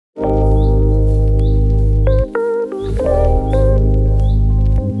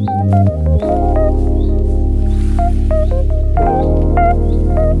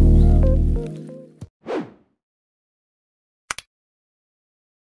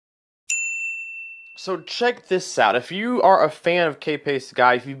So check this out. If you are a fan of K-Pace,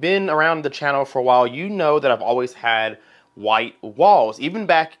 guys, if you've been around the channel for a while, you know that I've always had white walls. Even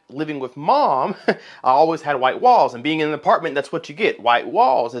back living with mom, I always had white walls. And being in an apartment, that's what you get, white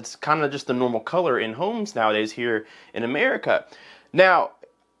walls. It's kind of just the normal color in homes nowadays here in America. Now,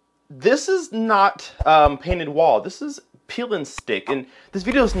 this is not painted wall. This is peel and stick. And this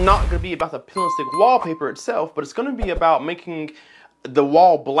video is not going to be about the peel and stick wallpaper itself, but it's going to be about making the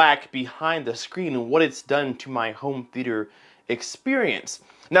wall black behind the screen and what it's done to my home theater experience.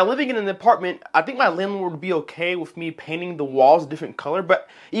 Now, living in an apartment, I think my landlord would be okay with me painting the walls a different color, but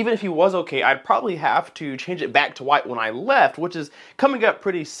even if he was okay, I'd probably have to change it back to white when I left, which is coming up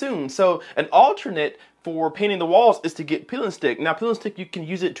pretty soon. So an alternate for painting the walls is to get peel and stick. Now, peel and stick, you can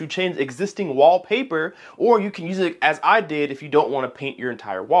use it to change existing wallpaper, or you can use it as I did if you don't want to paint your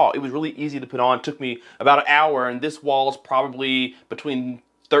entire wall. It was really easy to put on. It took me about an hour, and this wall is probably between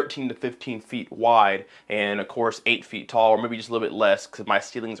 13 to 15 feet wide, and of course 8 feet tall, or maybe just a little bit less because my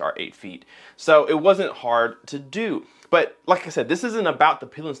ceilings are 8 feet. So it wasn't hard to do. But like I said, this isn't about the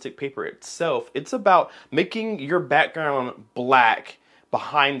peel and stick paper itself. It's about making your background black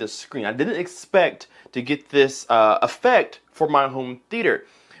behind the screen. I didn't expect to get this effect for my home theater.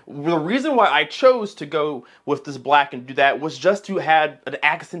 The reason why I chose to go with this black and do that was just to add an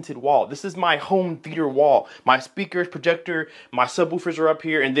accented wall. This is my home theater wall. My speakers, projector, my subwoofers are up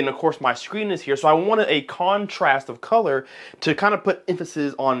here, and then of course my screen is here. So I wanted a contrast of color to kind of put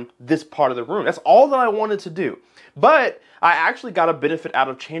emphasis on this part of the room. That's all that I wanted to do. But I actually got a benefit out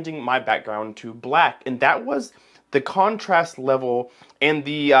of changing my background to black, and that was the contrast level and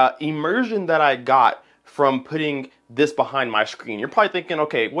the immersion that I got from putting this behind my screen. You're probably thinking,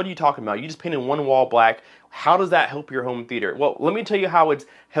 okay, what are you talking about? You just painted one wall black. How does that help your home theater? Well, let me tell you how it's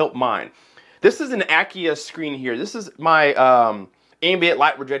helped mine. This is an Akia screen here. This is my ambient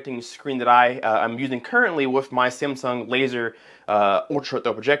light projecting screen that I'm using currently with my Samsung Laser ultra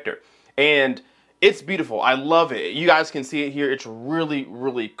throw projector. And it's beautiful. I love it. You guys can see it here. It's really,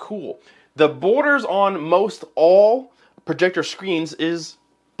 really cool. The borders on most all projector screens is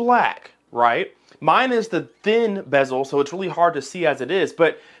black, right? Mine is the thin bezel, so it's really hard to see as it is,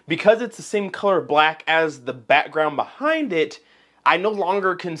 but because it's the same color black as the background behind it, I no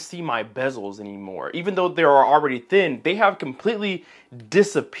longer can see my bezels anymore. Even though they are already thin, they have completely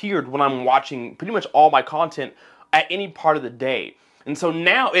disappeared when I'm watching pretty much all my content at any part of the day. And so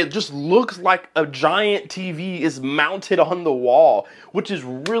now it just looks like a giant TV is mounted on the wall, which is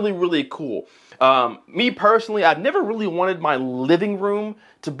really, really cool. Me personally, I've never really wanted my living room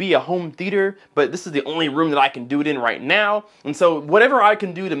to be a home theater, but this is the only room that I can do it in right now. And so whatever I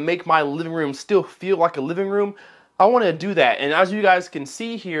can do to make my living room still feel like a living room, I want to do that. And as you guys can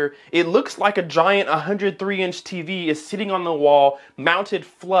see here, it looks like a giant 103-inch TV is sitting on the wall, mounted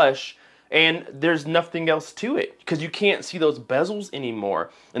flush, and there's nothing else to it because you can't see those bezels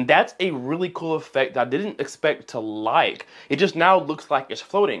anymore. And that's a really cool effect that I didn't expect to like. It just now looks like it's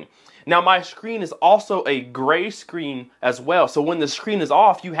floating. Now my screen is also a gray screen as well. So when the screen is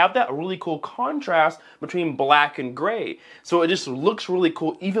off, you have that really cool contrast between black and gray. So it just looks really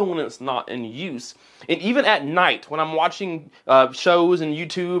cool even when it's not in use. And even at night, when I'm watching shows and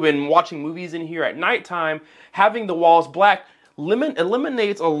YouTube and watching movies in here at nighttime, having the walls black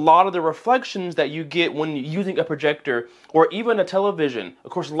eliminates a lot of the reflections that you get when using a projector or even a television.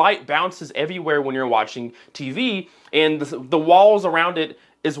 Of course, light bounces everywhere when you're watching TV, and the walls around it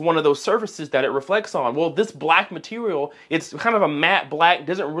is one of those surfaces that it reflects on. Well, this black material, it's kind of a matte black,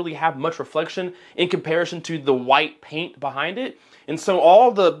 doesn't really have much reflection in comparison to the white paint behind it. And so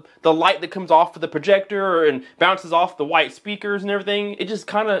all the light that comes off of the projector and bounces off the white speakers and everything, it just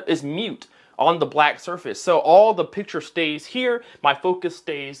kind of is mute on the black surface. So all the picture stays here, my focus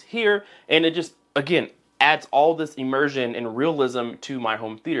stays here, and it just, again, adds all this immersion and realism to my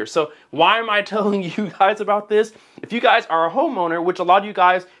home theater. So why am I telling you guys about this? If you guys are a homeowner, which a lot of you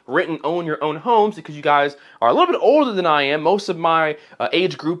guys rent and own your own homes because you guys are a little bit older than I am. Most of my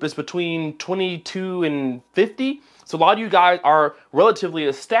age group is between 22 and 50. So a lot of you guys are relatively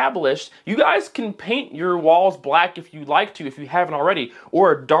established. You guys can paint your walls black if you like to, if you haven't already,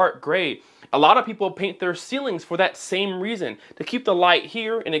 or a dark gray. A lot of people paint their ceilings for that same reason, to keep the light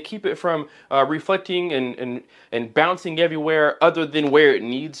here and to keep it from reflecting and bouncing everywhere other than where it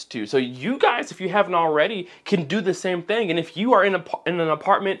needs to. So you guys, if you haven't already, can do the same thing. And if you are in an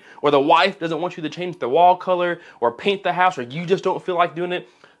apartment where the wife doesn't want you to change the wall color or paint the house, or you just don't feel like doing it,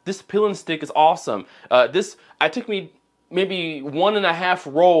 this peel and stick is awesome. It took me maybe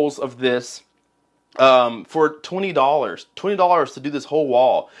 1.5 rolls of this for $20 to do this whole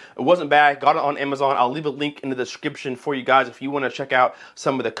wall. It wasn't bad. Got it on Amazon. I'll leave a link in the description for you guys if you want to check out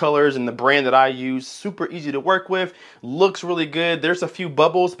some of the colors and the brand that I use. Super easy to work with. Looks really good. There's a few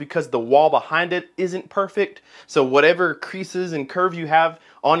bubbles because the wall behind it isn't perfect. So whatever creases and curve you have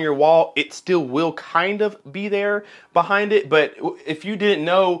on your wall, it still will kind of be there behind it. But if you didn't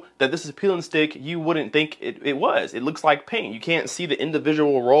know that this is peel and stick, you wouldn't think it was. It looks like paint. You can't see the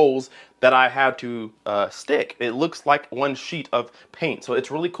individual rolls that I had to stick. It looks like one sheet of paint. So it's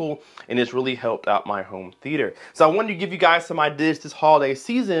really cool, and it's really helped out my home theater. So I wanted to give you guys some ideas this holiday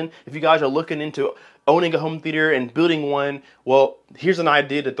season. If you guys are looking into owning a home theater and building one, well, here's an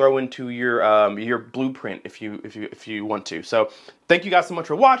idea to throw into your blueprint if you want to. So thank you guys so much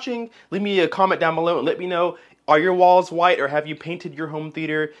for watching. Leave me a comment down below and let me know, are your walls white or have you painted your home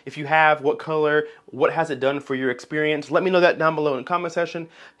theater? If you have, what color? What has it done for your experience? Let me know that down below in the comment section.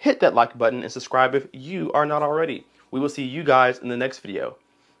 Hit that like button and subscribe if you are not already. We will see you guys in the next video.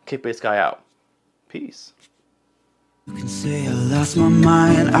 Cape-Based Guy out. Peace. You can say I lost my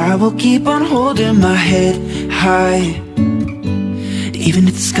mind, I will keep on holding my head high, even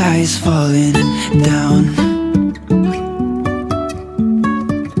if the sky is falling down.